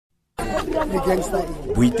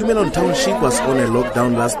Boitumelong Township was on a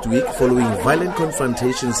lockdown last week following violent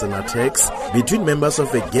confrontations and attacks between members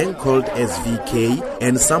of a gang called SVK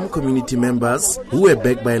and some community members who were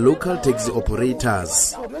backed by local taxi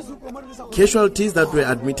operators. Casualties that were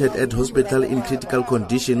admitted at hospital in critical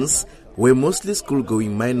conditions were mostly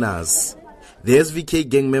school-going minors. The SVK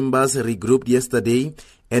gang members regrouped yesterday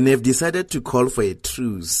and have decided to call for a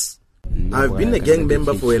truce. I've been a gang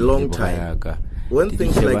member for a long time. When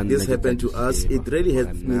things like this happen to us, it really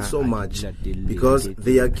hurts me so much because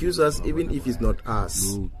they accuse us even if it's not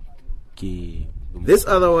us. This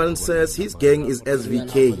other one says his gang is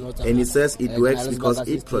SVK and he says it works because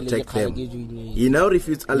it protects them. He now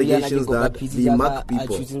refutes allegations that they mark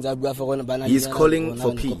people. He is calling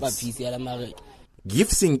for peace.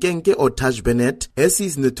 Gift Sinkenke or Taj Bennett, as he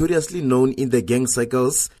is notoriously known in the gang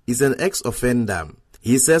circles, is an ex-offender.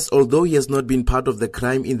 He says although he has not been part of the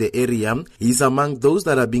crime in the area, he is among those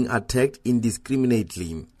that are being attacked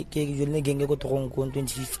indiscriminately.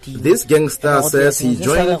 This gangster says he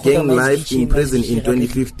joined gang life in prison in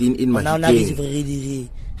 2015 in Mahikeng.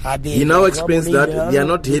 He now explains that they are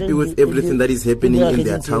not happy with everything that is happening in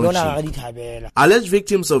their township. Alleged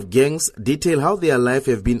victims of gangs detail how their life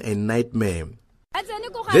have been a nightmare.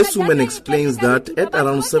 This woman explains that at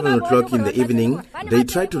around 7 o'clock in the evening, they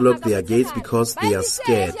try to lock their gates because they are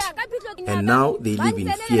scared, and now they live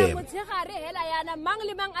in fear.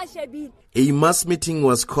 A mass meeting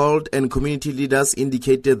was called and community leaders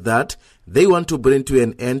indicated that they want to bring to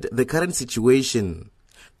an end the current situation.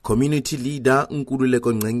 Community leader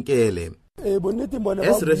Nkululeko Ncenkele: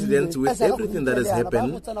 as residents, with everything that has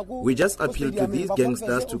happened, we just appeal to these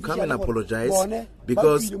gangsters to come and apologize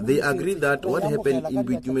because they agree that what happened in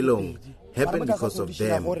Boitumelong happened because of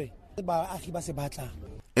them.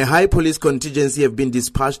 A high police contingency have been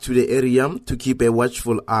dispatched to the area to keep a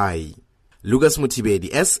watchful eye. Lucas Mutibedi,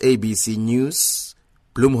 SABC News,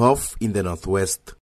 Bloemhof in the Northwest.